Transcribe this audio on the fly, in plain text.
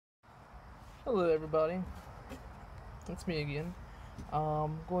Hello everybody, it's me again.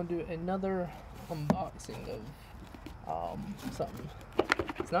 Going to do another unboxing of something.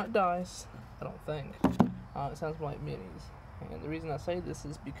 It's not dice, I don't think. It sounds more like minis. And the reason I say this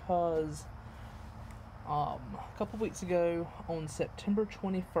is because a couple weeks ago on September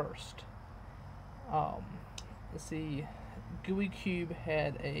 21st, let's see, Gooey Cube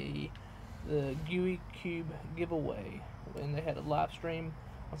had the Gooey Cube giveaway, and they had a live stream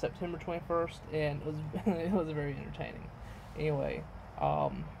on September 21st, and it was it was very entertaining. Anyway,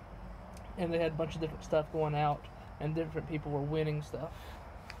 and they had a bunch of different stuff going out, and different people were winning stuff,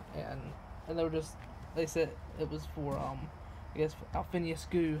 and they said it was for I guess Alphinius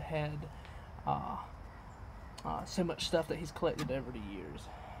Goo had so much stuff that he's collected over the years,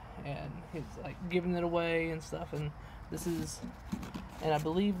 and he's like giving it away and stuff, and I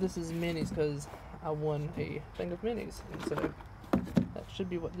believe this is minis because I won a thing of minis, and so that should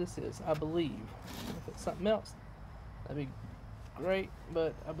be what this is, I believe. If it's something else, that'd be great,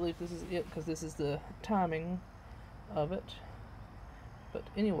 but I believe this is it because this is the timing of it. But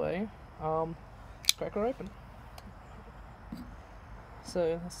anyway, crack her open.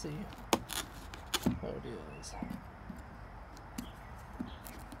 So let's see. There it is.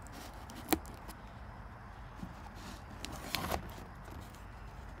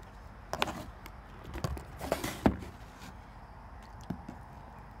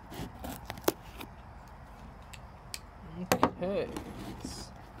 Okay,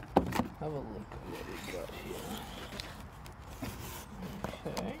 let's have a look at what we got here.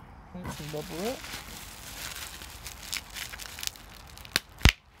 Okay, that's some bubble wrap.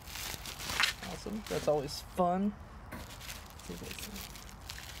 Awesome, that's always fun.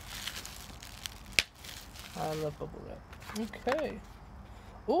 I love bubble wrap. Okay.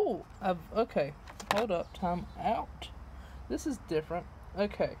 Oh, okay. Hold up, time out. This is different.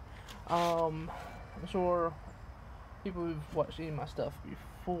 Okay. I'm sure people who've watched any of my stuff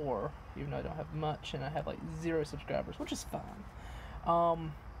before, even though I don't have much and I have like 0 subscribers, which is fine. I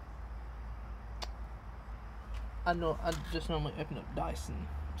know I just normally open up dice and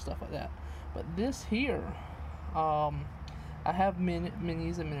stuff like that, but this here, I have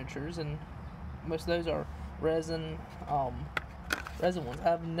minis and miniatures, and most of those are resin ones.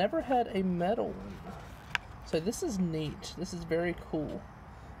 I've never had a metal one, so this is neat. This is very cool.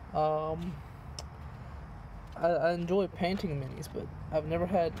 I enjoy painting minis, but I've never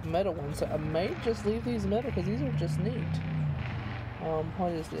had metal ones, so I may just leave these metal because these are just neat.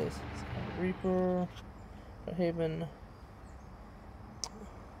 What is this? Reaper, Haven,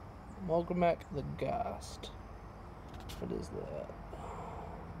 Mulgramac the Ghast. What is that?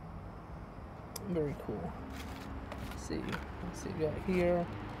 Very cool. Let's see what we got here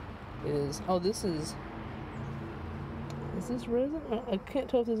is, oh, this is this resin? I can't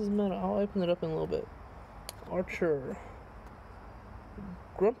tell if this is metal. I'll open it up in a little bit. Archer,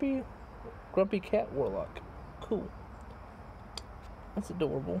 Grumpy Cat Warlock. Cool. That's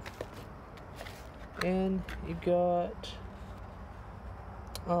adorable. And you got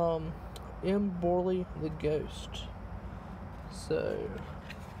M. Borley the Ghost. So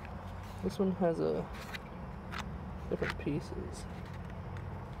this one has different pieces.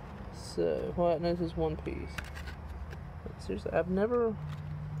 So well, I know this is one piece. But seriously, they're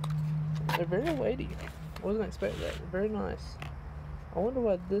very weighty. I wasn't expecting that. Very nice. I wonder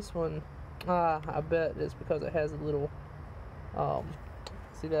why this one. I bet it's because it has a little.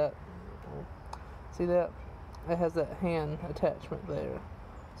 See that? See that? It has that hand attachment there.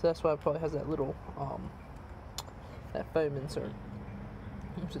 So that's why it probably has that little that foam insert,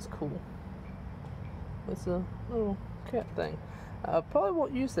 which is cool. It's a little cat thing. I probably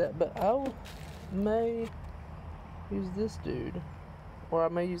won't use that, but I may use this dude, or I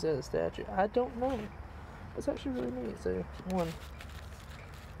may use it as a statue. I don't know. It's actually really neat. So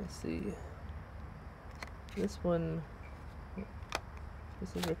let's see. This one.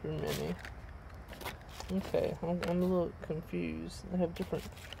 This is Ripper Mini. Okay, I'm a little confused. They have different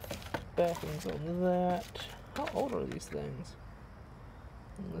backings on that. How old are these things?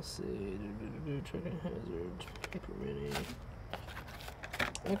 Let's see. Trigger Hazard. Ripper Mini.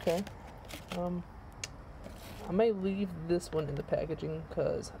 Okay. I may leave this one in the packaging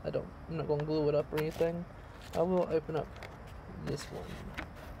because I'm not going to glue it up or anything. I will open up this one,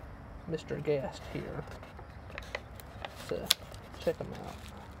 Mr. Ghast here, to check him out.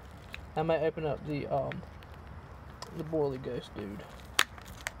 I might open up the Borley Ghost dude.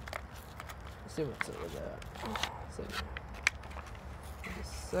 Let's see what's up with that. Let's see. Give a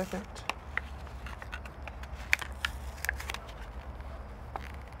second.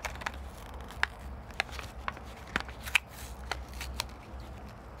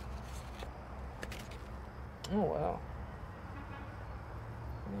 Oh wow.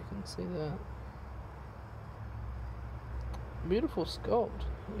 You can see that. Beautiful sculpt.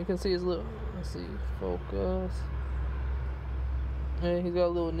 You can see his little, let's see, focus. Yeah, he's got a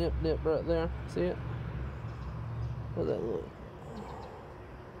little nip right there. See it? Look at that look.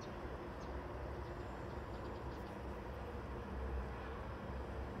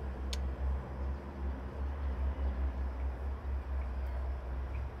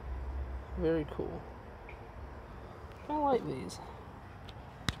 Very cool. I like these.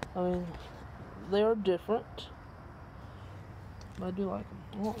 I mean, they are different, but I do like them.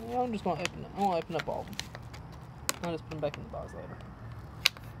 Well, I'm just gonna open them. I won't open up all of them. I'll just put them back in the box later.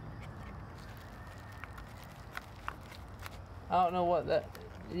 I don't know what that.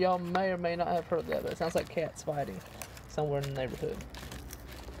 Y'all may or may not have heard that, but it sounds like cats fighting somewhere in the neighborhood.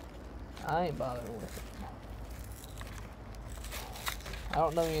 I ain't bothering with it. I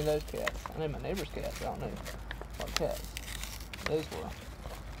don't know any of those cats. I know my neighbor's cats. I don't know what cats those were.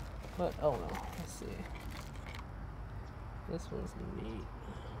 But, oh no. Let's see. This one's neat.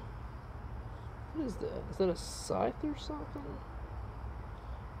 What is that? Is that a scythe or something?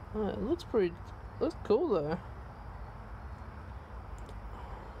 It looks pretty. Looks cool though.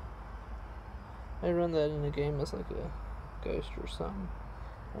 I run that in a game as like a ghost or something.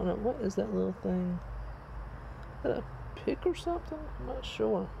 I don't know. What is that little thing? Is that a pick or something? I'm not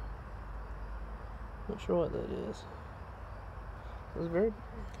sure. Not sure what that is. It was very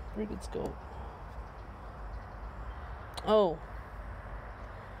good sculpt. Oh,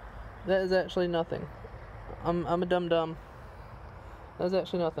 that is actually nothing. I'm a dum-dum. That's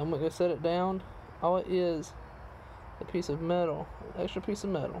actually nothing. I'm gonna go set it down. All it is a piece of metal, an extra piece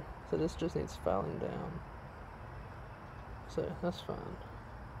of metal. So this just needs filing down. So that's fine.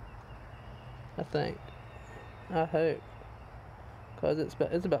 I think. I hope. Cause it's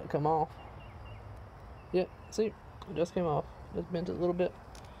about to come off. Yep. See, it just came off. Just bent it a little bit.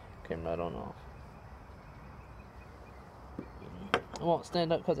 Came right on off. It won't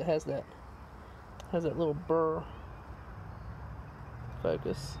stand up because it has that little burr.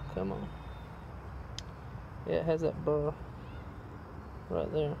 Focus. Come on. Yeah, it has that burr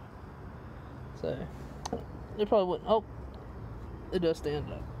right there. So it probably wouldn't. Oh, it does stand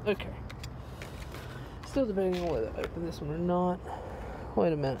up. Okay. Still debating on whether to open this one or not.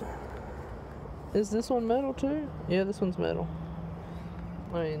 Wait a minute. Is this one metal too? Yeah, this one's metal.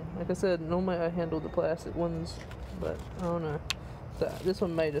 I mean, like I said, normally I handle the plastic ones, but I don't know. So this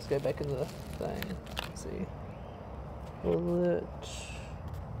one may just go back in the thing. Let's see. Will it?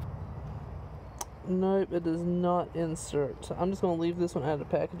 Nope, it does not insert. So I'm just going to leave this one out of the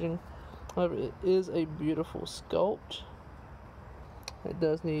packaging. However, it is a beautiful sculpt. It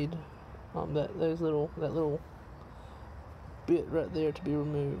does need that little bit right there to be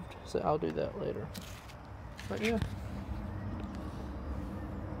removed. So I'll do that later. But yeah,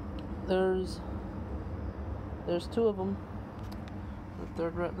 there's two of them. The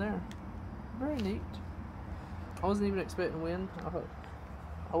third right there. Very neat. I wasn't even expecting to win.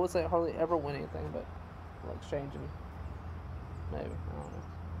 I would say I hardly ever win anything, but like exchanging, maybe, I don't know.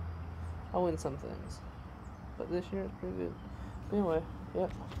 I win some things, but this year it's pretty good. Anyway,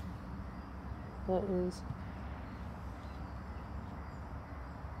 yep, that is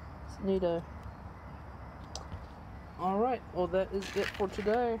neato. Alright, well that is it for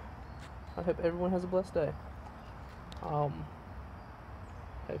today. I hope everyone has a blessed day. Hope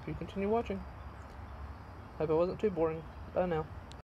you continue watching. Hope it wasn't too boring. Bye now.